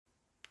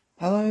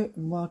Hello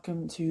and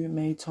welcome to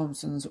May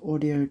Thompson's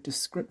audio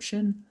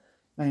description.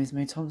 My name is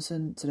May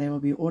Thompson. Today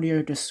we'll be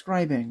audio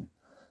describing.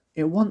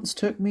 It once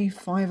took me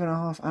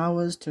 5.5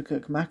 hours to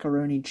cook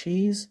macaroni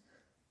cheese.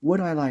 Would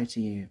I lie to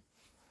you?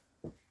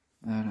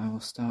 And I will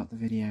start the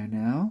video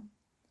now.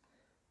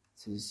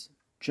 This is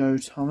Joe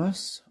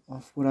Thomas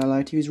of Would I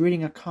Lie to You. He's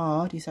reading a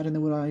card. He sat in the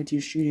Would I Lie to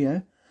You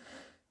studio.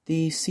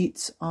 The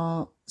seats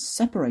are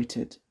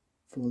separated,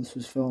 for this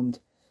was filmed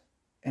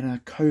in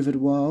a COVID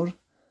world.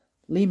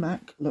 Lee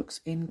Mack looks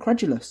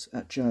incredulous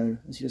at Joe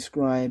as he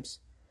describes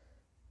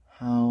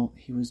how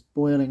he was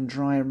boiling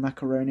dry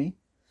macaroni.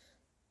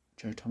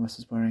 Joe Thomas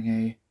is wearing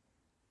a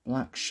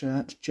black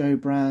shirt. Joe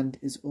Brand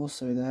is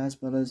also there,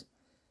 as well as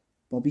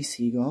Bobby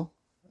Seagull,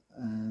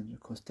 and of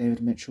course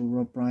David Mitchell,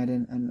 Rob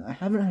Brydon, and I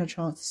haven't had a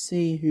chance to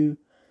see who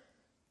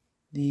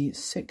the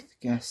sixth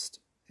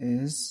guest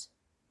is.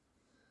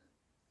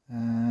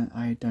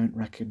 I don't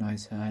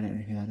recognise her. I don't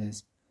know who that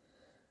is.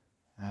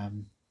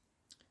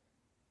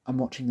 I'm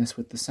watching this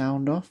with the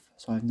sound off,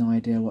 so I have no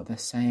idea what they're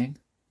saying.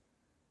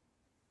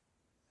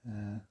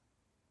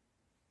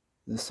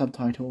 The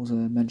subtitles are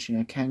mentioning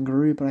a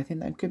kangaroo, but I think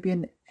that could be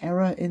an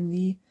error in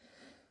the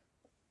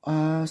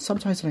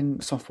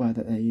subtitling software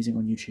that they're using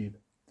on YouTube.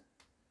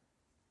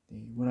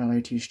 The Would I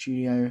Lie to You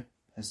studio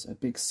has a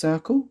big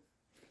circle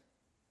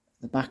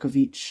at the back of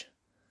each,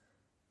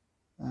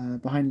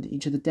 behind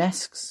each of the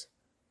desks.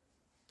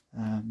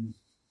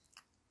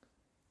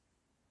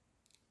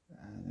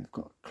 They've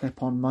got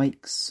clip-on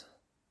mics.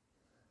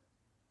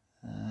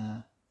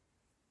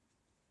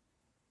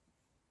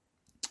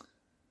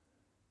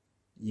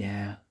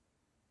 Yeah.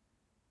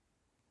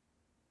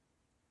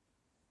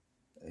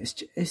 It's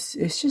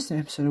just an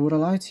episode of Would I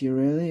Lie to You,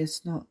 really.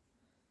 It's not...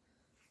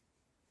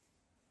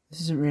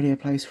 This isn't really a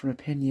place for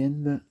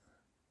opinion, but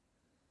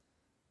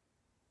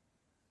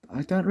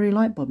I don't really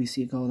like Bobby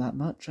Seagull that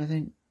much. I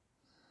think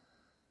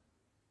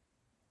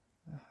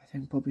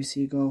Bobby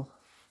Seagull,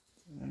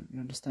 I don't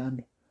really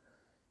understand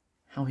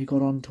how he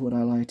got on to Would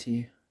I Lie to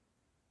You.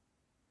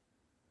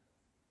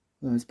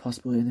 Though it's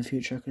possible in the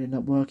future I could end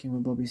up working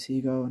with Bobby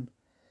Seagull and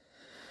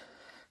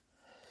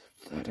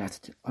I'd have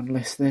to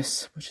unlist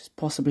this, which is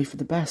possibly for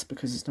the best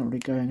because it's not really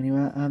going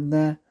anywhere. And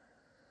they're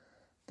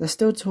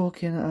still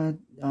talking.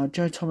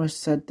 Joe Thomas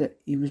said that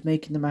he was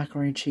making the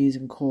macaroni cheese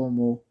in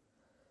Cornwall.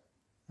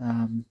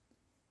 The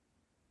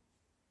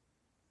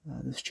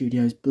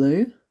studio's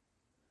blue.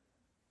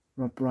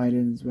 Rob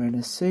Brydon's wearing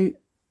a suit.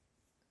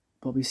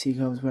 Bobby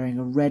Seagull's wearing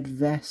a red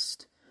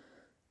vest.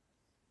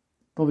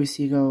 Bobby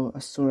Seagull, I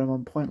saw him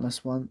on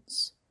Pointless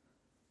once.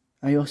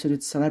 He also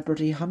did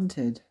Celebrity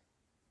Hunted.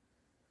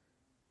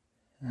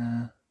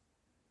 Of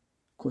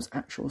course,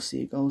 actual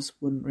seagulls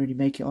wouldn't really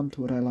make it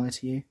onto Would I Lie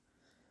to You,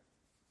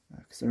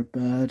 because they're a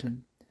bird,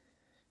 and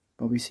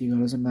Bobby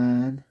Seagull is a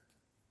man.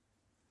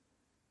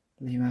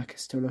 Lee Mack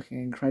is still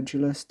looking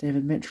incredulous.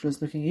 David Mitchell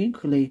is looking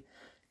equally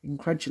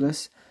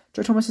incredulous.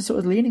 Joe Thomas is sort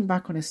of leaning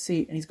back on his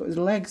seat, and he's got his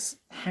legs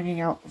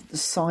hanging out of the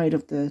side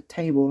of the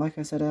table. Like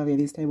I said earlier,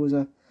 these tables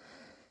are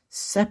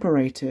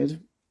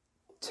separated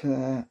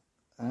to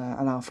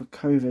allow for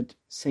COVID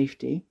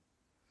safety.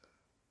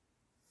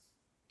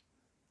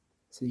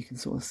 So you can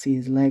sort of see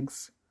his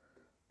legs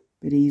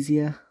a bit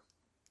easier.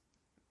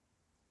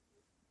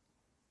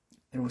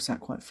 They're all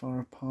sat quite far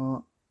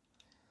apart.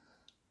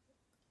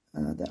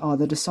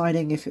 They're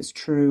deciding if it's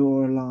true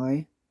or a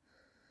lie.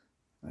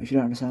 If you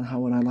don't understand how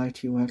Would I Lie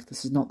to You works,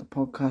 this is not the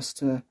podcast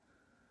to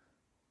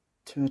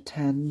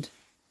attend.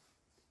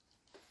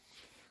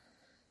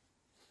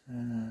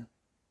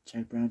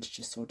 Joe Brown is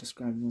just sort of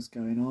describing what's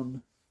going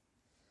on.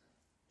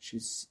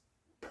 She's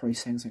probably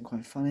saying something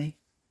quite funny.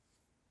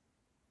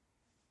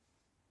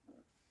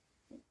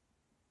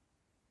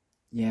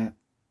 Yeah,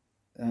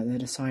 they're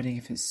deciding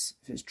if it's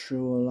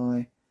true or a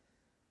lie.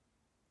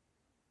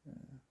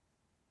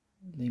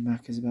 Lee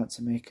Mack is about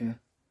to make a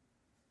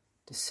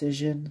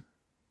decision.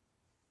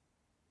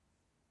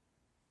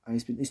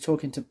 He's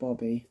talking to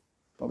Bobby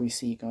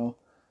Seagull.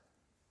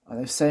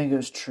 They're saying it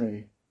was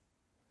true.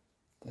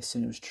 They're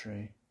saying it was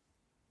true.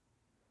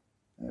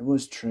 It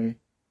was true.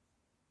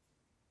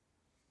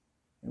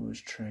 It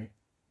was true.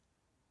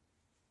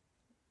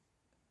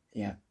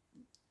 Yeah.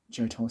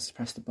 Joe Thomas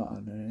pressed the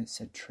button and it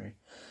said true.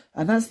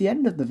 And that's the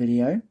end of the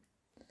video.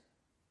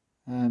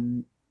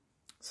 So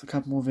a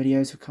couple more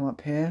videos have come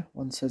up here.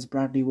 One says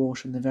Bradley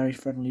Walsh and the Very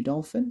Friendly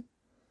Dolphin.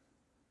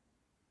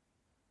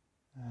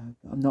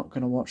 I'm not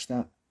going to watch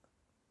that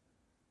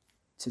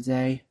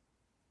today.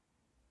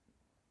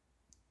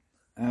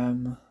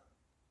 I'm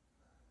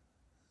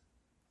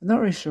not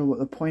really sure what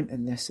the point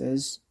in this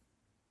is,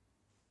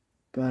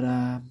 but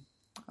I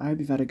hope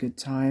you've had a good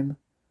time.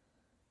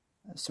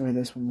 Sorry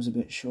this one was a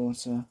bit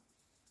shorter.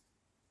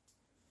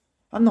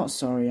 I'm not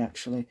sorry,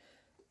 actually.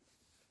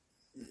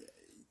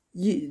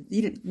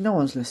 No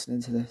one's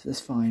listening to this. It's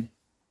fine.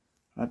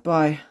 Right,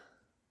 bye.